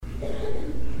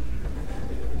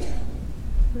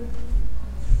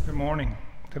Good morning.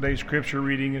 Today's scripture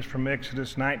reading is from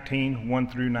Exodus 19, 1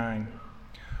 through 9.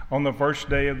 On the first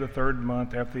day of the third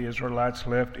month after the Israelites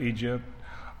left Egypt,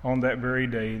 on that very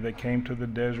day they came to the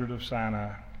desert of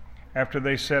Sinai. After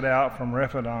they set out from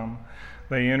Rephidim,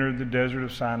 they entered the desert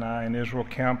of Sinai, and Israel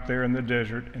camped there in the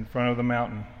desert in front of the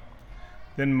mountain.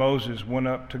 Then Moses went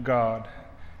up to God,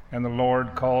 and the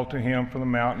Lord called to him from the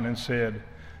mountain and said,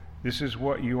 "This is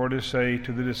what you are to say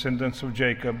to the descendants of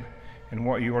Jacob, and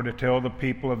what you are to tell the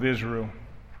people of Israel.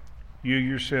 You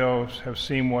yourselves have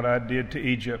seen what I did to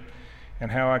Egypt,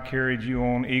 and how I carried you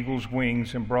on eagle's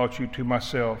wings and brought you to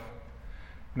myself.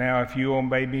 Now if you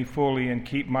obey me fully and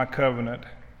keep my covenant,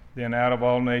 then out of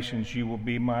all nations you will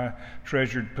be my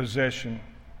treasured possession.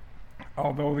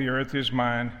 Although the earth is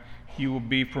mine, you will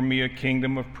be for me a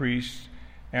kingdom of priests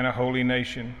and a holy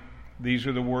nation. These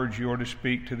are the words you are to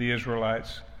speak to the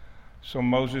Israelites." So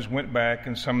Moses went back,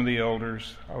 and some of the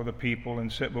elders of the people,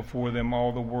 and set before them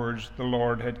all the words the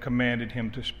Lord had commanded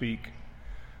him to speak.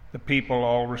 The people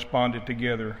all responded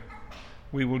together,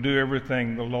 "We will do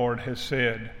everything the Lord has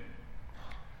said."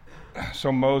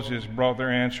 So Moses brought their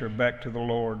answer back to the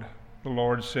Lord. The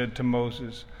Lord said to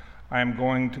Moses, "I am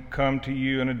going to come to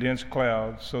you in a dense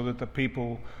cloud, so that the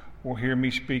people will hear me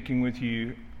speaking with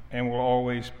you and will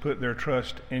always put their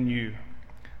trust in you."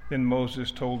 Then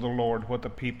Moses told the Lord what the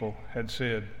people had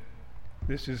said.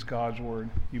 This is God's word.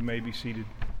 You may be seated.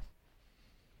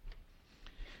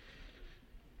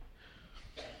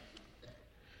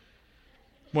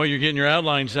 While you're getting your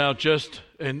outlines out, just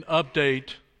an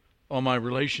update on my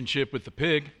relationship with the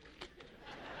pig.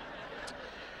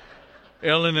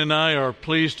 Ellen and I are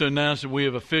pleased to announce that we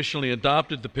have officially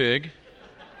adopted the pig.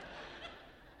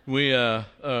 We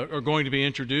are going to be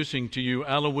introducing to you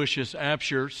Aloysius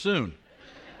Apsher soon.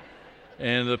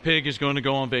 And the pig is going to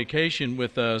go on vacation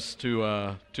with us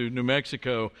to New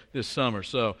Mexico this summer.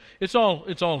 So it's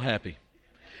all happy.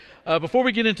 Before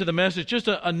we get into the message, just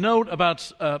a note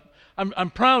about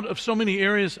I'm proud of so many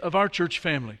areas of our church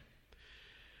family.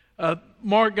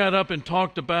 Mark got up and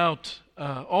talked about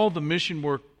all the mission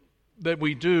work that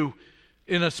we do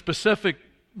in a specific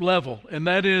level, and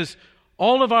that is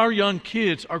all of our young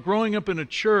kids are growing up in a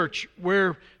church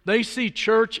where they see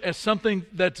church as something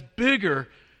that's bigger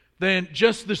than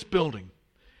just this building.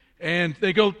 And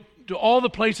they go to all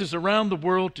the places around the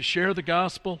world to share the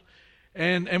gospel,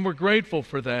 and we're grateful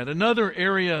for that. Another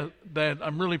area that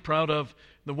I'm really proud of,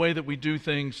 the way that we do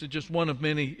things, just one of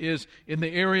many, is in the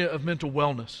area of mental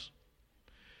wellness.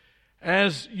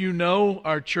 As you know,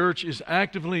 our church is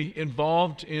actively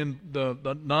involved in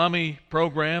the NAMI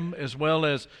program, as well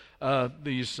as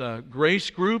these grace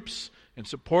groups and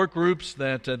support groups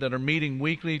that are meeting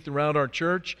weekly throughout our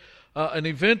church. An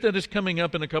event that is coming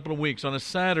up in a couple of weeks on a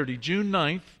Saturday, June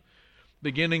 9th,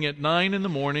 beginning at 9 in the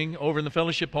morning over in the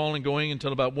fellowship hall and going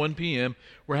until about 1 p.m.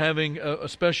 We're having a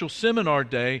special seminar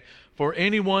day for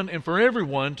anyone and for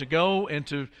everyone to go and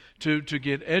to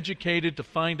get educated, to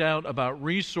find out about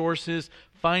resources,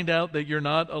 find out that you're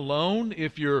not alone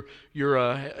if you're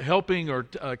helping or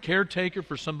a caretaker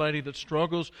for somebody that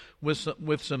struggles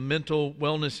with some mental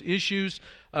wellness issues.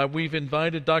 We've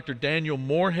invited Dr. Daniel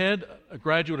Moorhead, a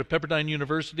graduate of Pepperdine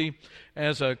University,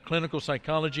 as a clinical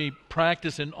psychology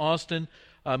practice in Austin.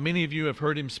 Many of you have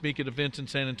heard him speak at events in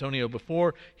San Antonio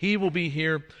before. He will be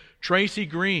here. Tracy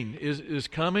Green is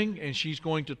coming, and she's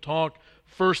going to talk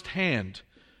firsthand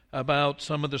about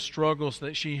some of the struggles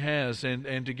that she has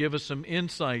and to give us some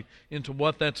insight into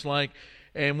what that's like.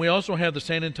 And we also have the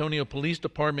San Antonio Police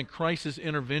Department Crisis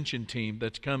Intervention Team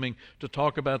that's coming to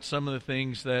talk about some of the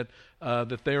things that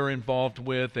they're involved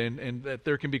with, and that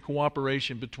there can be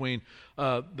cooperation between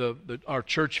our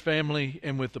church family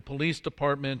and with the police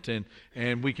department,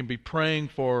 and we can be praying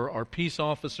for our peace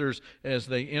officers as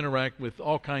they interact with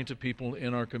all kinds of people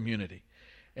in our community.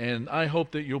 And I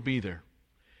hope that you'll be there.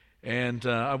 And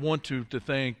I want to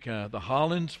thank the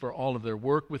Hollands for all of their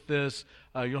work with this.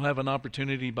 You'll have an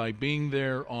opportunity by being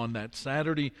there on that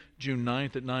Saturday, June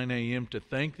 9th at 9 a.m. to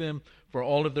thank them for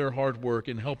all of their hard work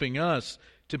in helping us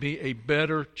to be a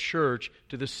better church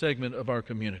to this segment of our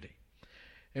community.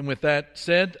 And with that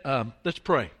said, let's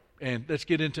pray and let's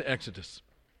get into Exodus.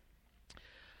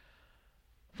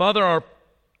 Father,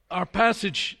 our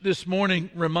passage this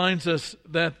morning reminds us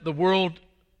that the world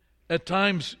at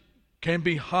times can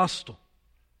be hostile.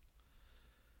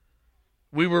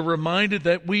 We were reminded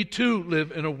that we too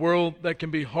live in a world that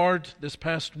can be hard this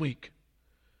past week,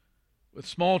 with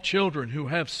small children who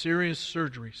have serious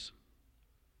surgeries,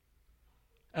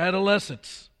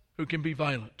 adolescents who can be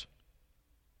violent.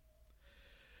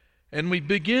 And we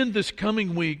begin this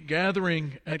coming week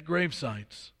gathering at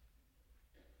gravesites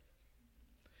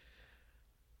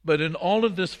But in all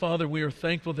of this, Father, we are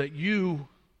thankful that you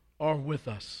are with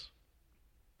us.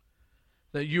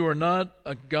 That you are not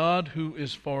a God who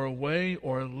is far away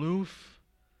or aloof,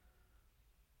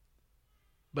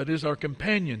 but is our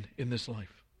companion in this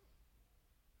life.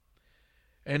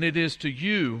 And it is to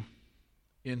you,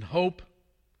 in hope,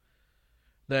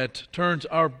 that turns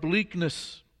our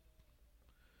bleakness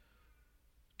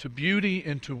to beauty,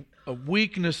 into a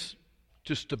weakness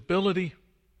to stability,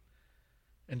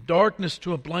 and darkness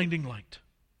to a blinding light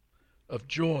of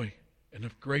joy and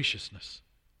of graciousness.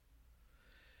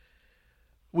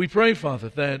 We pray, Father,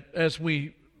 that as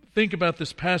we think about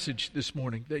this passage this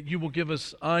morning, that you will give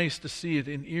us eyes to see it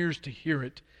and ears to hear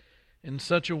it in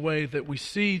such a way that we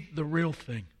see the real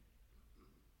thing.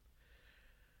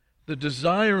 The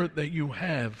desire that you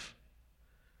have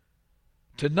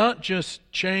to not just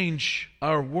change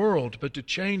our world, but to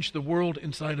change the world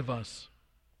inside of us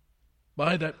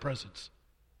by that presence.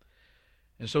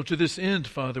 And so to this end,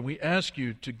 Father, we ask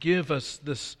you to give us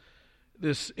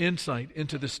this insight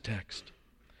into this text.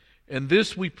 And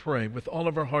this we pray with all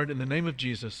of our heart in the name of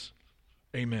Jesus.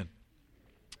 Amen.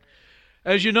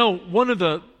 As you know, one of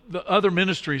the other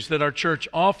ministries that our church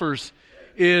offers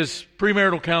is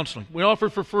premarital counseling. We offer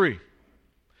it for free.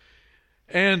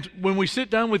 And when we sit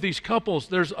down with these couples,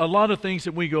 there's a lot of things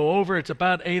that we go over. It's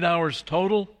about 8 hours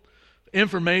total.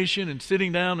 Information and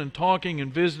sitting down and talking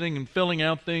and visiting and filling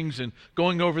out things and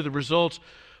going over the results.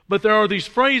 But there are these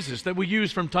phrases that we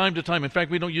use from time to time. In fact,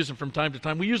 we don't use them from time to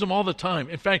time. We use them all the time.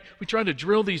 In fact, we try to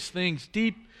drill these things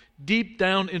deep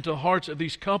down into the hearts of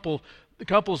these couples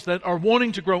that are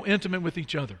wanting to grow intimate with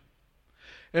each other.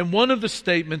 And one of the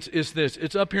statements is this.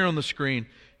 It's up here on the screen.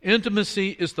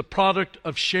 Intimacy is the product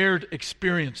of shared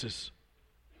experiences.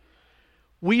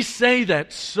 We say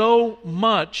that so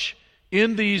much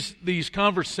in these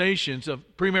conversations of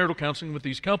premarital counseling with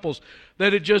these couples,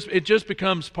 that it just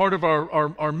becomes part of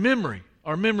our memory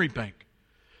bank.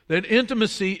 That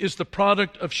intimacy is the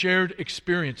product of shared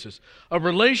experiences. A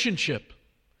relationship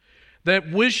that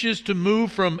wishes to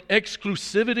move from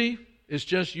exclusivity, it's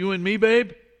just you and me,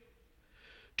 babe,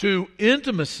 to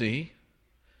intimacy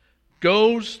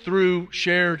goes through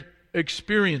shared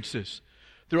experiences.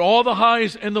 Through all the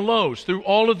highs and the lows, through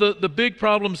all of the big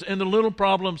problems and the little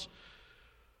problems.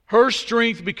 Her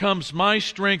strength becomes my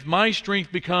strength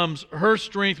becomes her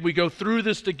strength. We go through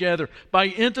this together. By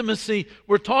intimacy,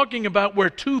 we're talking about where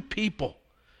two people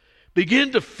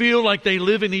begin to feel like they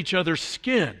live in each other's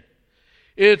skin.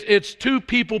 It's two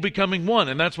people becoming one,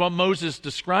 and that's what Moses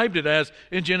described it as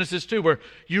in Genesis 2, where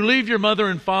you leave your mother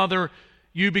and father,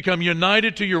 you become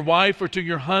united to your wife or to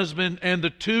your husband, and the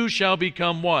two shall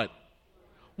become what?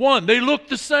 One. They look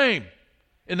the same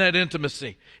in that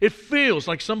intimacy. It feels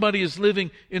like somebody is living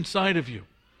inside of you.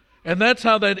 And that's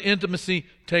how that intimacy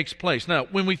takes place. Now,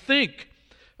 when we think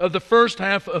of the first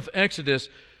half of Exodus,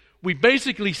 we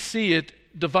basically see it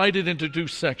divided into two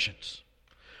sections.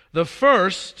 The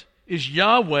first is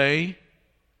Yahweh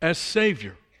as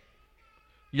Savior.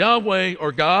 Yahweh,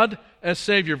 or God, as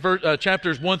Savior.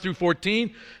 Chapters 1 through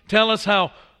 14 tell us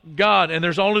how God, and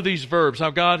there's all of these verbs, how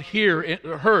God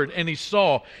heard and He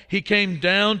saw. He came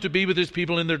down to be with His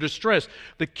people in their distress.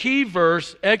 The key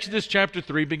verse, Exodus chapter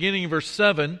 3, beginning in verse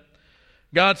 7,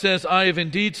 God says, I have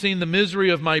indeed seen the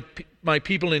misery of my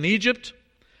people in Egypt.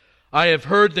 I have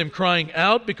heard them crying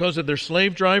out because of their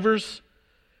slave drivers,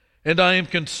 and I am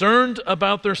concerned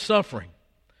about their suffering.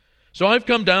 So I've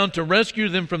come down to rescue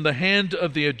them from the hand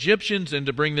of the Egyptians and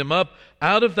to bring them up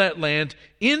out of that land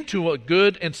into a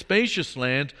good and spacious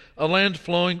land, a land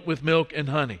flowing with milk and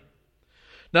honey.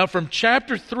 Now from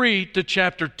chapter 3 to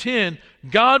chapter 10,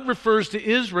 God refers to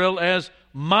Israel as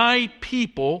my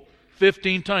people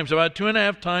 15 times. About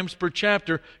 2.5 times per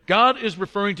chapter, God is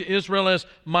referring to Israel as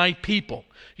my people.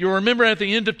 You'll remember at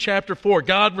the end of chapter 4,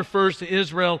 God refers to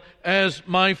Israel as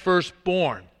my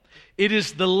firstborn. It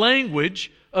is the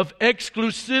language of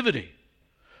exclusivity.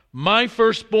 My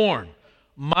firstborn,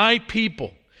 my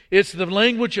people. It's the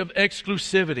language of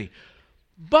exclusivity.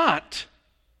 But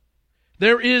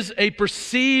there is a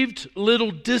perceived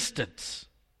little distance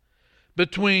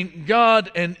between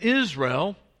God and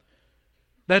Israel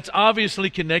that's obviously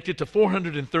connected to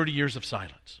 430 years of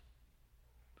silence.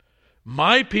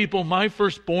 My people, my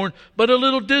firstborn, but a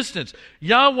little distance.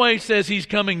 Yahweh says He's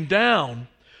coming down,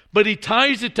 but He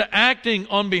ties it to acting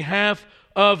on behalf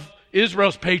of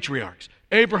Israel's patriarchs,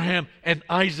 Abraham and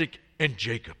Isaac and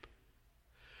Jacob.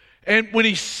 And when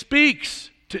He speaks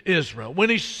to Israel, when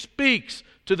He speaks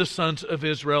to the sons of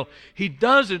Israel, He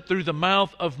does it through the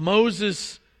mouth of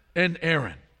Moses and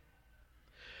Aaron.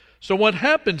 So what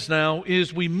happens now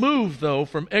is we move, though,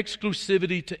 from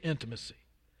exclusivity to intimacy.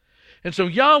 And so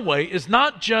Yahweh is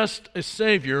not just a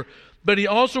Savior, but He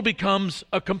also becomes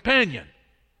a companion.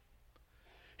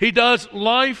 He does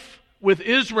life with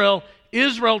Israel.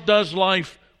 Israel does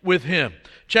life with Him.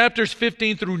 Chapters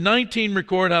 15 through 19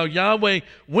 record how Yahweh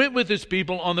went with His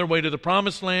people on their way to the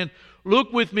Promised Land.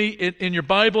 Look with me in your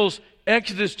Bibles,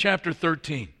 Exodus chapter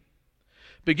 13.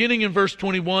 Beginning in verse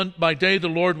 21, by day the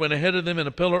Lord went ahead of them in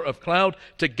a pillar of cloud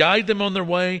to guide them on their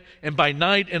way, and by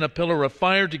night in a pillar of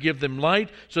fire to give them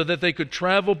light, so that they could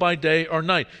travel by day or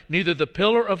night. Neither the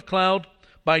pillar of cloud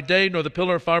by day nor the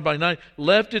pillar of fire by night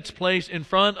left its place in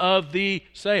front of the,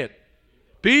 say it,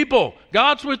 people.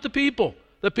 God's with the people.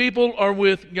 The people are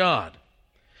with God.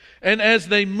 And as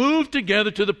they move together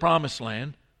to the Promised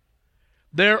Land,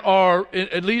 there are,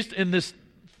 at least in this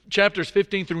chapters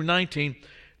 15 through 19,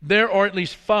 there are at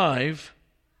least 5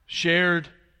 shared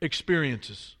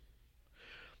experiences.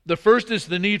 The first is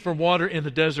the need for water in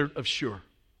the desert of Shur.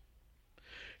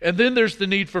 And then there's the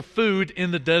need for food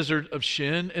in the desert of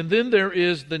Shin. And then there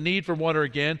is the need for water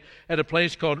again at a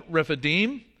place called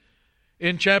Rephidim.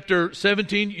 In chapter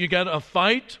 17, you got a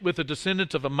fight with the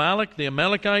descendants of Amalek, the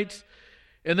Amalekites.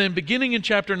 And then beginning in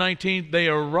chapter 19, they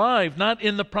arrive, not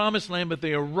in the Promised Land, but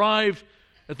they arrive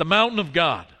at the mountain of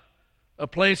God, a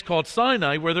place called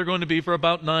Sinai, where they're going to be for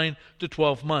about 9 to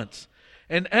 12 months.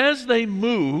 And as they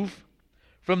move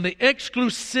from the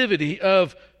exclusivity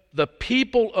of the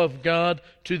people of God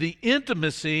to the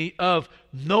intimacy of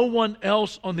no one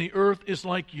else on the earth is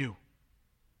like you,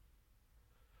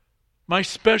 my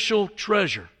special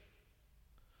treasure,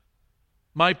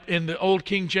 in the old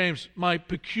King James, my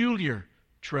peculiar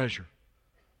treasure,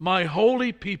 my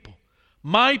holy people,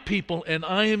 my people, and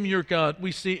I am your God,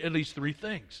 we see at least 3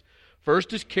 things.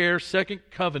 First is care, second,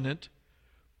 covenant,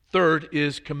 third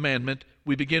is commandment.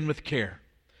 We begin with care.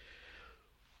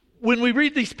 When we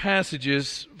read these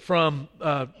passages from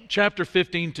chapter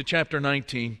 15 to chapter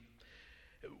 19,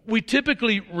 we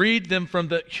typically read them from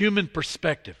the human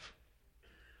perspective,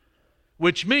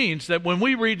 which means that when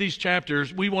we read these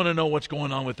chapters, we want to know what's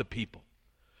going on with the people.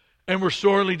 And we're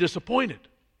sorely disappointed.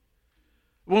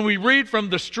 When we read from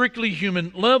the strictly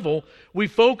human level, we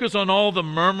focus on all the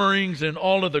murmurings and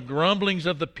all of the grumblings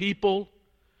of the people.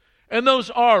 And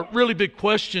those are really big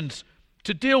questions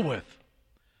to deal with.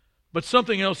 But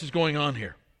something else is going on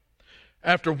here.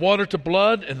 After water to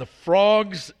blood and the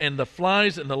frogs and the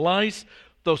flies and the lice,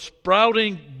 those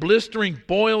sprouting, blistering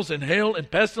boils and hail and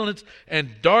pestilence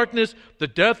and darkness, the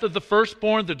death of the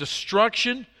firstborn, the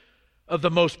destruction of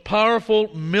the most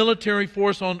powerful military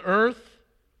force on earth,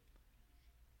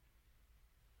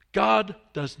 God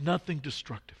does nothing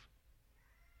destructive.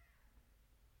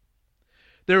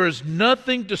 There is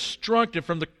nothing destructive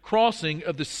from the crossing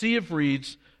of the Sea of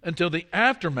Reeds until the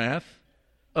aftermath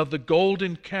of the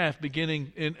golden calf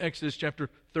beginning in Exodus chapter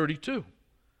 32.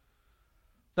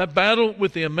 That battle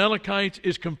with the Amalekites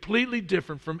is completely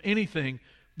different from anything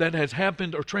that has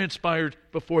happened or transpired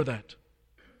before that.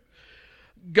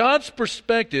 God's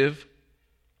perspective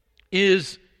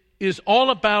is all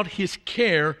about His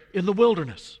care in the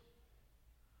wilderness.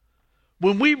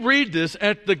 When we read this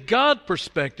at the God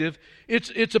perspective,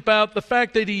 it's about the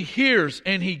fact that He hears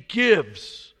and He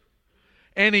gives,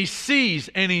 and He sees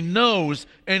and He knows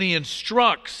and He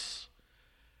instructs,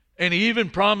 and He even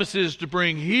promises to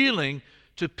bring healing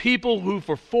to people who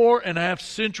for 4.5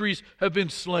 centuries have been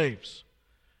slaves.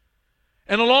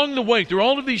 And along the way, through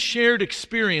all of these shared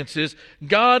experiences,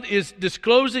 God is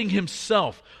disclosing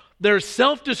Himself. There's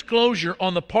self-disclosure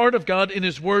on the part of God in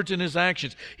His words and His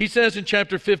actions. He says in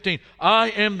chapter 15,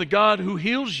 I am the God who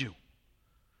heals you.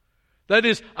 That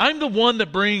is, I'm the one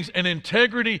that brings an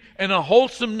integrity and a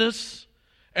wholesomeness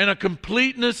and a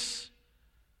completeness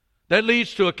that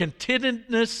leads to a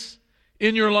contentedness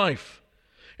in your life.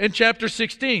 In chapter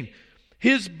 16,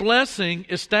 His blessing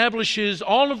establishes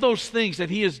all of those things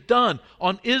that He has done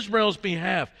on Israel's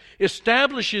behalf,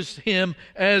 establishes Him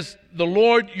as the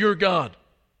Lord your God.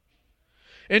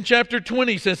 In chapter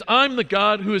 20, He says, I'm the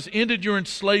God who has ended your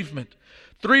enslavement.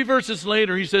 3 verses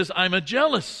later, He says, I'm a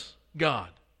jealous God,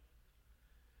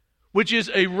 which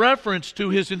is a reference to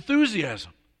His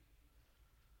enthusiasm.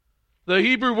 The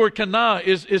Hebrew word kana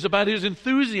is about His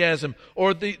enthusiasm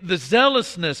or the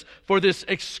zealousness for this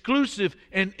exclusive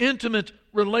and intimate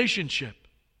relationship.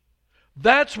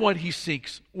 That's what He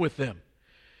seeks with them.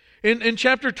 In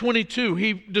chapter 22,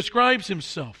 He describes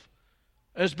Himself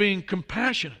as being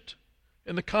compassionate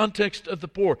in the context of the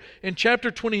poor. In chapter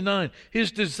 29,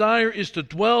 His desire is to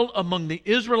dwell among the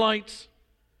Israelites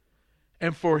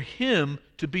and for Him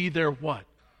to be their what?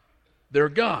 Their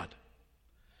God.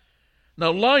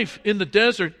 Now, life in the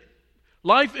desert,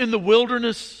 life in the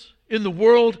wilderness, in the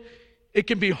world, it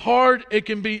can be hard, it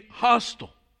can be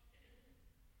hostile.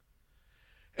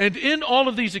 And in all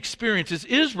of these experiences,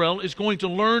 Israel is going to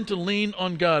learn to lean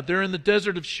on God. They're in the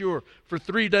desert of Shur for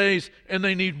 3 days, and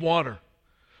they need water.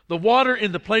 The water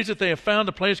in the place that they have found,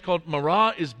 a place called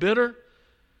Marah, is bitter.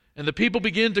 And the people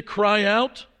begin to cry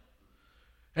out.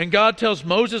 And God tells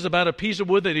Moses about a piece of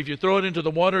wood that if you throw it into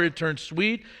the water, it turns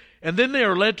sweet. And then they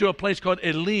are led to a place called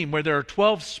Elim, where there are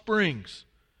 12 springs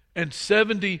and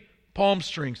 70 palm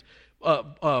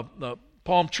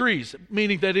trees,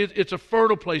 meaning that it's a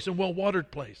fertile place and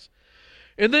well-watered place.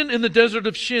 And then in the desert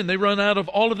of Shin, they run out of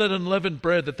all of that unleavened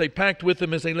bread that they packed with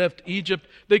them as they left Egypt.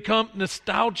 They come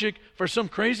nostalgic for some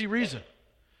crazy reason,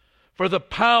 for the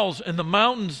pals and the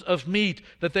mountains of meat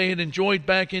that they had enjoyed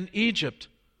back in Egypt.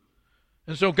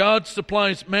 And so God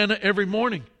supplies manna every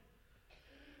morning.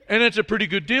 And it's a pretty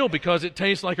good deal because it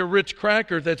tastes like a rich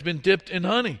cracker that's been dipped in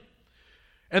honey.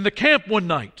 And the camp one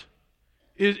night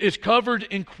is covered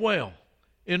in quail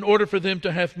in order for them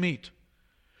to have meat.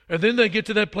 And then they get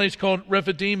to that place called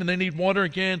Rephidim and they need water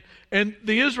again. And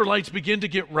the Israelites begin to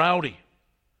get rowdy.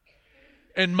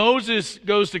 And Moses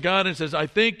goes to God and says, I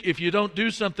think if you don't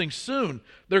do something soon,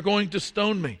 they're going to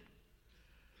stone me.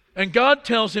 And God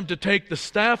tells him to take the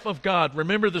staff of God.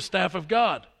 Remember the staff of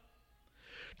God.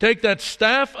 Take that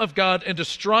staff of God and to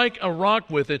strike a rock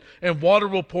with it, and water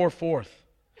will pour forth.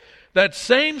 That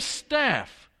same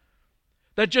staff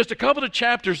that just a couple of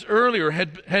chapters earlier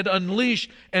had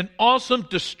unleashed an awesome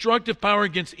destructive power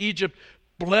against Egypt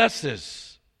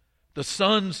blesses the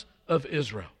sons of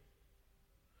Israel.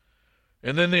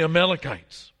 And then the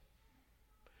Amalekites.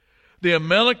 The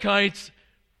Amalekites,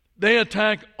 they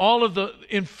attack all of the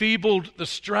enfeebled, the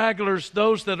stragglers,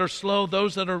 those that are slow,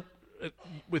 those that are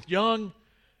with young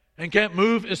and can't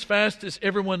move as fast as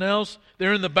everyone else.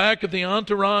 They're in the back of the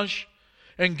entourage.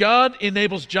 And God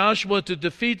enables Joshua to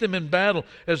defeat them in battle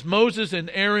as Moses and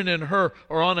Aaron and Hur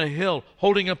are on a hill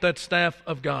holding up that staff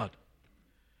of God.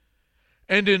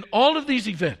 And in all of these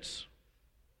events,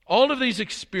 all of these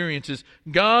experiences,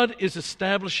 God is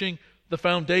establishing the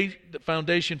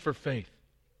foundation for faith.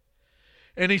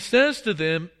 And he says to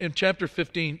them in chapter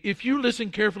 15, if you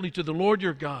listen carefully to the Lord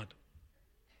your God,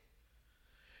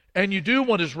 and you do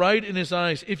what is right in his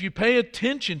eyes, if you pay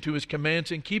attention to his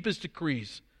commands and keep his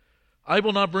decrees, I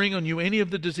will not bring on you any of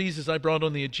the diseases I brought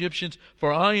on the Egyptians,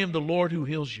 for I am the Lord who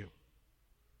heals you.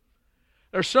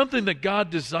 There's something that God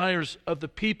desires of the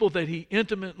people that he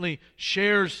intimately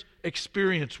shares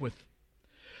experience with.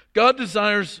 God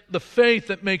desires the faith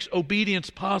that makes obedience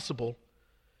possible,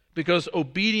 because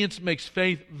obedience makes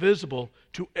faith visible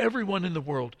to everyone in the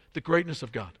world, the greatness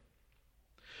of God.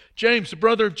 James, the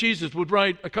brother of Jesus, would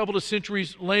write a couple of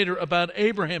centuries later about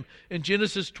Abraham in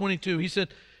Genesis 22. He said,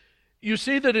 you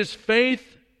see that his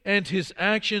faith and his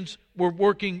actions were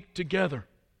working together.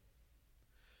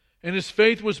 And his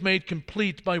faith was made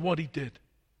complete by what he did.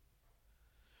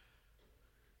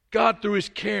 God, through his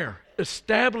care,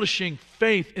 establishing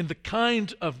faith in the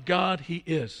kind of God he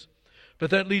is.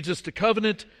 But that leads us to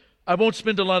covenant. I won't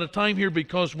spend a lot of time here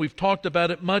because we've talked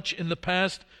about it much in the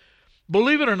past.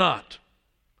 Believe it or not,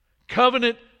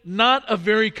 covenant, not a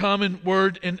very common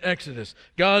word in Exodus.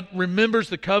 God remembers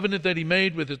the covenant that he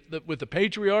made with the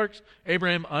patriarchs,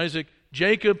 Abraham, Isaac,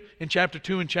 Jacob, in chapter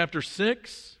 2 and chapter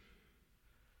 6.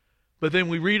 But then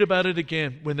we read about it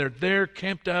again when they're there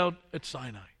camped out at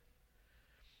Sinai.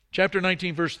 Chapter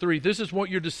 19, verse 3, this is what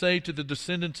you're to say to the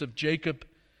descendants of Jacob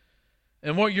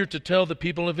and what you're to tell the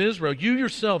people of Israel. You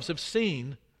yourselves have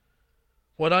seen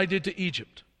what I did to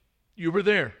Egypt. You were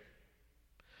there.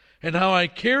 And how I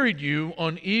carried you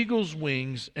on eagle's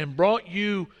wings and brought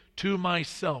you to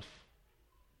myself.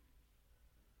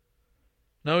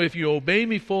 Now if you obey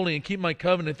me fully and keep my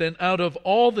covenant, then out of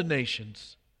all the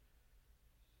nations,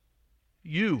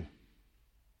 you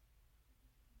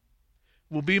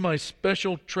will be my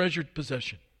special treasured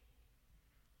possession.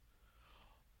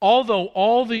 Although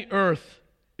all the earth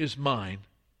is mine,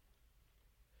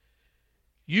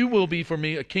 you will be for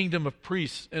me a kingdom of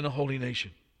priests and a holy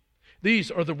nation.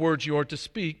 These are the words you are to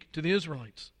speak to the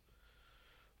Israelites.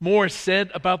 More is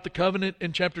said about the covenant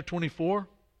in chapter 24.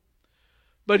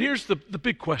 But here's the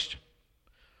big question.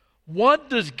 What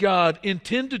does God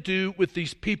intend to do with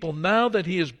these people now that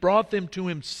he has brought them to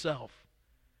himself?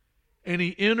 And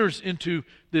he enters into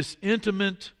this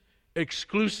intimate,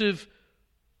 exclusive,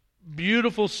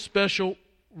 beautiful, special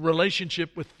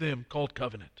relationship with them called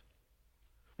covenant.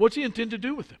 What's he intend to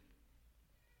do with them?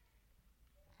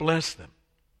 Bless them.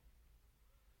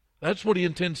 That's what he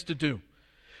intends to do.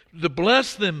 To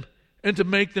bless them and to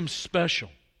make them special.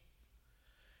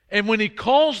 And when he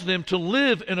calls them to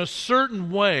live in a certain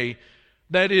way,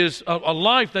 that is a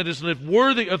life that is lived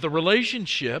worthy of the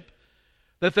relationship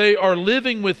that they are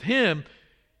living with Him,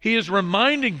 He is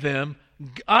reminding them,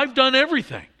 I've done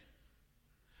everything.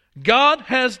 God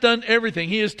has done everything.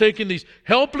 He has taken these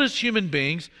helpless human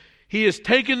beings, He has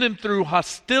taken them through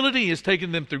hostility, He has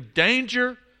taken them through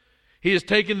danger, He has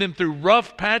taken them through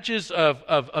rough patches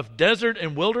of desert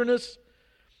and wilderness,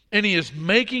 and He is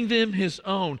making them His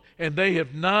own, and they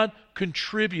have not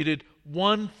contributed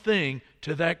one thing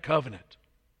to that covenant.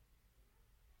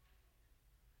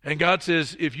 And God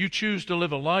says, if you choose to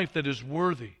live a life that is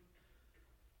worthy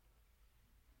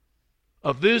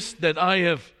of this that I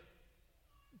have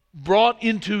brought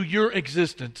into your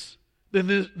existence,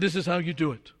 then this is how you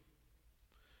do it.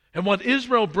 And what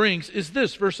Israel brings is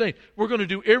this, verse 8, we're going to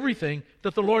do everything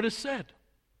that the Lord has said,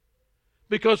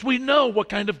 because we know what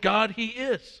kind of God He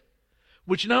is.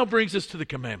 Which now brings us to the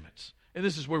commandments. And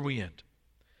this is where we end.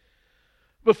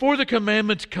 Before the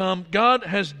commandments come, God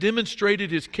has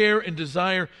demonstrated His care and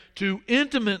desire to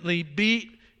intimately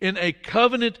be in a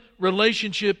covenant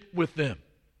relationship with them.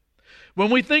 When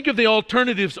we think of the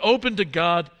alternatives open to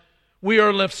God, we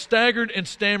are left staggered and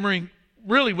stammering,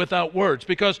 really without words,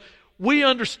 because we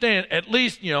understand, at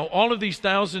least, all of these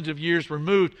thousands of years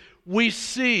removed, we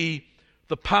see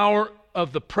the power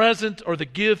of the present or the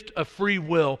gift of free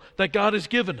will that God has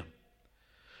given them.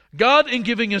 God, in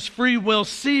giving us free will,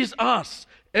 sees us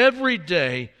every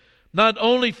day not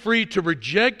only free to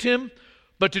reject Him,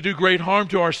 but to do great harm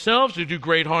to ourselves, to do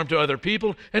great harm to other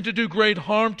people, and to do great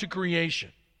harm to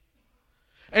creation.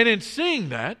 And in seeing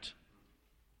that,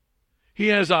 He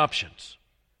has options.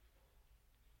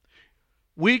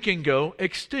 We can go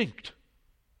extinct,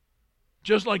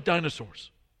 just like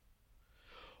dinosaurs.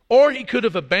 Or He could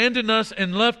have abandoned us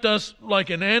and left us like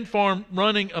an ant farm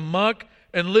running amok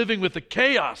and living with the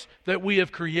chaos that we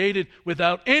have created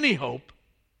without any hope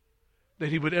that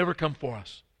He would ever come for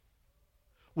us,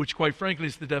 which quite frankly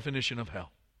is the definition of hell.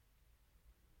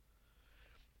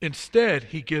 Instead,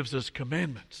 He gives us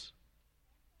commandments.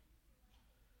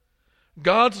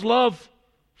 God's love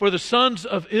for the sons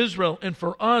of Israel and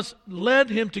for us led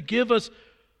Him to give us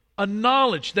a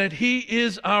knowledge that He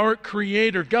is our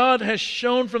Creator. God has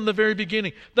shown from the very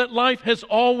beginning that life has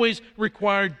always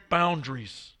required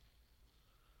boundaries.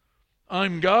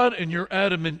 I'm God and you're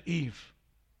Adam and Eve.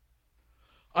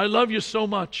 I love you so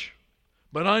much,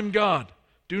 but I'm God.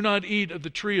 Do not eat of the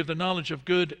tree of the knowledge of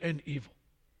good and evil.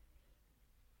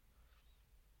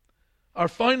 Our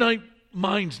finite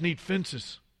minds need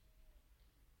fences.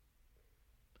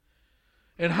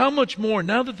 And how much more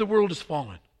now that the world has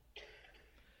fallen?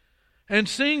 And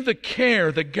seeing the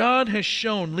care that God has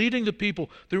shown leading the people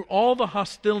through all the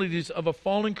hostilities of a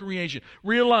fallen creation,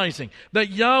 realizing that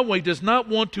Yahweh does not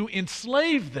want to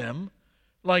enslave them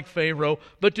like Pharaoh,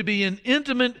 but to be an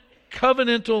intimate,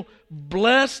 covenantal,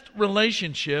 blessed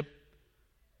relationship,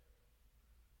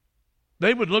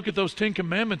 they would look at those 10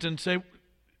 commandments and say,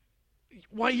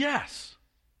 why, yes,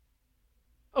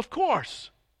 of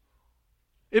course.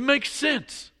 It makes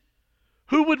sense.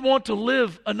 Who would want to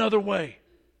live another way?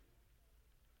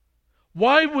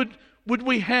 Why would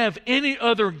we have any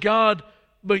other God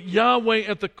but Yahweh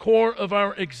at the core of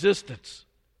our existence?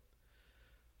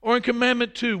 Or in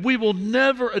Commandment 2, we will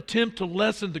never attempt to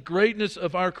lessen the greatness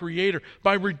of our Creator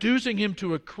by reducing Him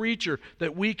to a creature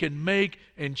that we can make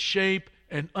and shape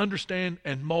and understand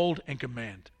and mold and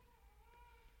command.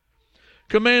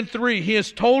 Command 3, He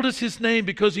has told us His name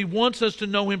because He wants us to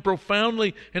know Him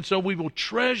profoundly, and so we will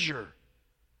treasure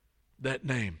that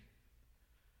name.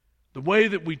 The way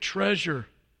that we treasure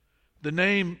the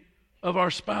name of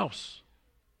our spouse.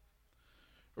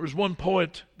 There was one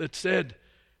poet that said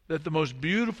that the most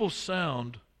beautiful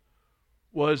sound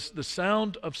was the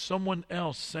sound of someone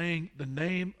else saying the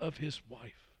name of his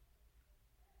wife.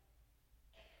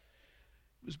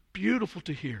 It was beautiful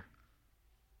to hear.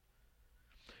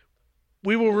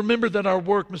 We will remember that our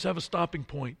work must have a stopping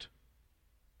point.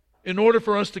 In order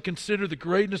for us to consider the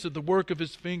greatness of the work of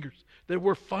His fingers, that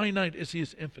we're finite as He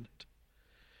is infinite.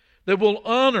 That we'll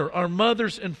honor our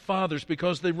mothers and fathers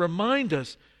because they remind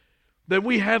us that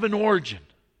we have an origin.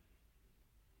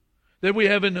 That we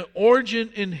have an origin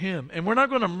in Him. And we're not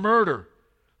going to murder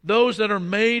those that are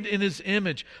made in His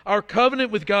image. Our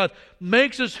covenant with God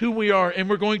makes us who we are, and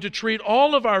we're going to treat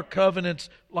all of our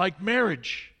covenants like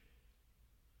marriage,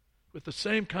 with the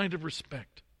same kind of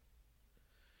respect.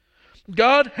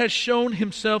 God has shown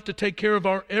Himself to take care of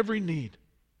our every need.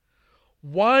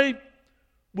 Why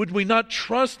would we not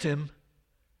trust Him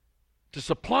to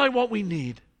supply what we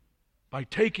need by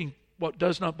taking what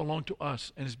does not belong to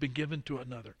us and has been given to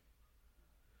another?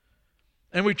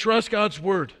 And we trust God's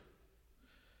Word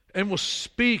and will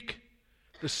speak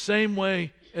the same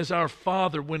way as our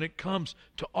Father when it comes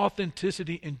to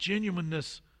authenticity and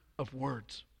genuineness of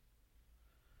words.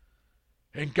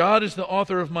 And God is the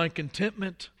author of my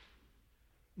contentment,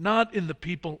 not in the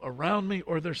people around me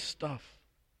or their stuff.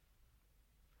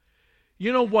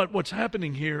 You know what's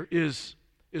happening here is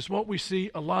what we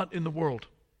see a lot in the world.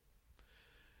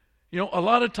 You know, a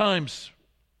lot of times,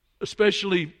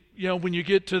 especially, you know, when you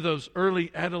get to those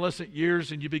early adolescent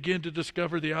years and you begin to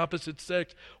discover the opposite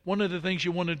sex, one of the things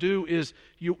you want to do is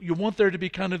you want there to be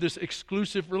kind of this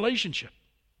exclusive relationship.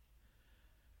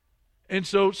 And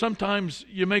so sometimes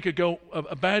you make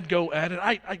a bad go at it.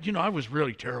 I was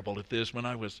really terrible at this when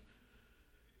I was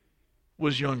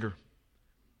younger.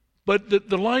 But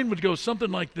the line would go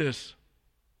something like this: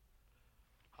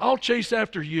 I'll chase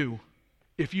after you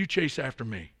if you chase after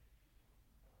me.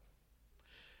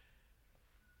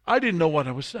 I didn't know what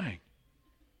I was saying.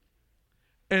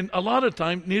 And a lot of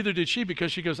time, neither did she,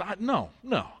 because she goes, no,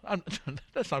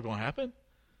 that's not going to happen.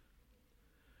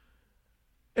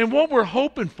 And what we're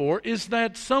hoping for is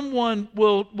that someone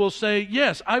will say,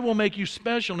 yes, I will make you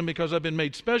special, and because I've been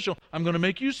made special, I'm going to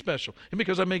make you special. And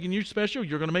because I'm making you special,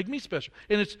 you're going to make me special.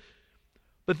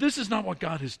 But this is not what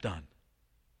God has done.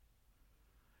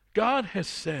 God has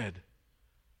said,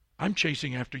 I'm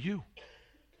chasing after you.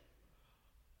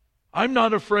 I'm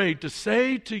not afraid to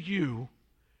say to you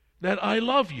that I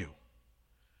love you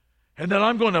and that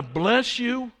I'm going to bless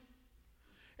you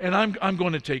and I'm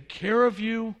going to take care of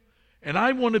you and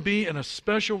I want to be in a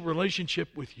special relationship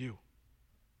with you.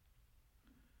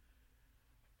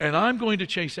 And I'm going to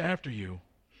chase after you,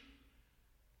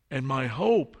 and my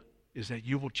hope is that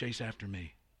you will chase after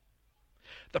me.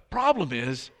 The problem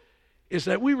is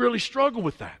that we really struggle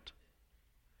with that.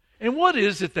 And what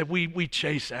is it that we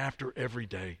chase after every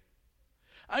day?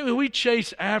 I mean, we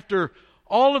chase after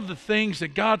all of the things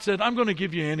that God said, I'm going to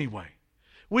give you anyway.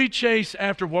 We chase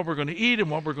after what we're going to eat and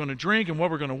what we're going to drink and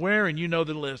what we're going to wear, and you know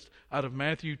the list out of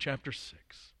Matthew chapter 6.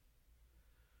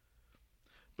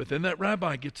 But then that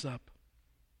rabbi gets up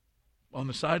on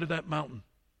the side of that mountain,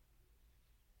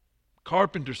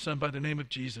 carpenter's son by the name of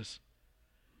Jesus.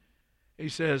 He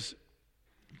says,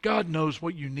 God knows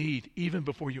what you need even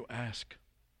before you ask.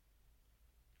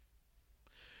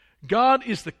 God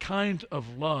is the kind of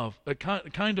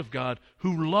God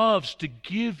who loves to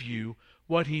give you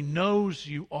what he knows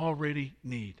you already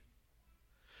need.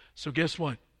 So guess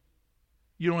what?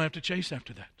 You don't have to chase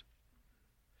after that.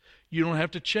 You don't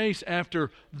have to chase after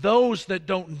those that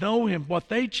don't know him, what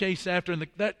they chase after in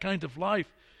that kind of life.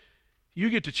 You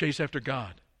get to chase after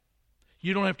God.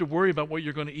 You don't have to worry about what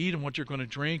you're going to eat and what you're going to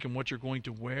drink and what you're going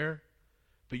to wear.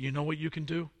 But you know what you can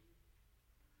do?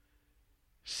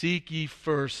 Seek ye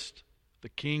first the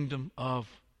kingdom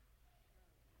of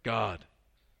God.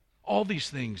 All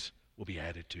these things will be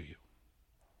added to you.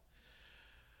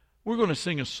 We're going to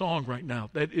sing a song right now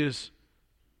that is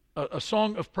a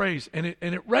song of praise, and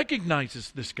it recognizes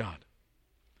this God.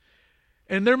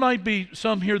 And there might be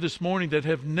some here this morning that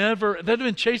have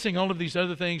been chasing all of these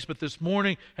other things, but this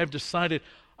morning have decided,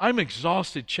 I'm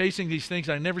exhausted chasing these things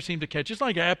I never seem to catch. It's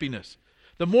like happiness.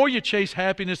 The more you chase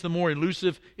happiness, the more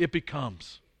elusive it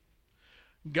becomes.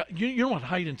 You know what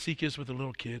hide and seek is with a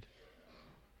little kid?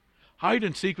 Hide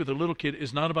and seek with a little kid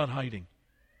is not about hiding.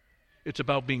 It's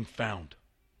about being found.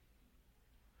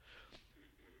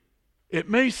 It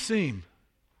may seem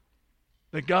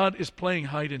that God is playing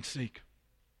hide and seek.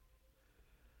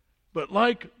 But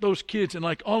like those kids and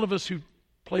like all of us who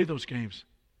play those games,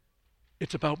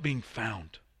 it's about being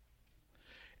found.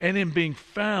 And in being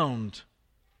found,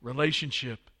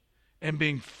 relationship, and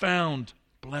being found,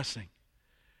 blessing.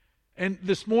 And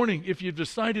this morning, if you've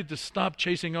decided to stop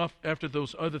chasing off after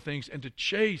those other things and to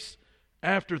chase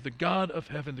after the God of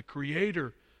heaven, the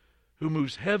Creator who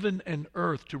moves heaven and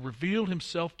earth to reveal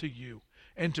himself to you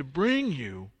and to bring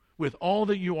you with all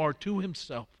that you are to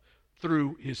himself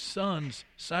through his Son's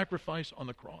sacrifice on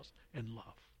the cross and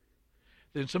love,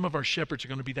 then some of our shepherds are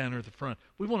going to be down here at the front.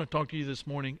 We want to talk to you this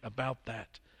morning about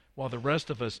that, while the rest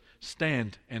of us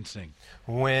stand and sing.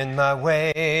 When my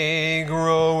way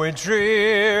groweth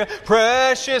drear,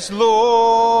 precious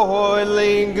Lord,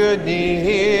 linger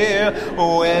near.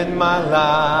 When my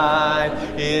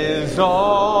life is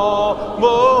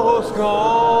almost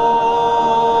gone,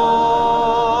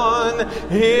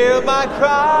 hear my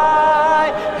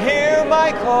cry, hear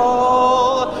my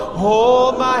call,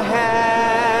 hold my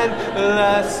hand,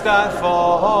 lest I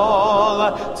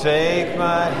fall. Take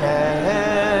my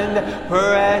hand,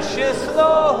 precious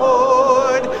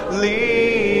Lord,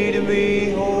 lead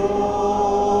me home.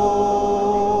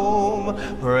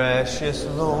 Precious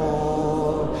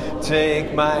Lord,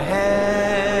 take my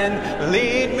hand,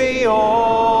 lead me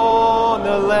on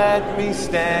let me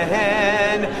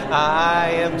stand. I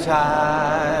am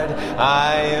tired,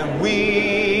 I am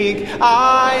weak,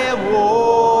 I am worn.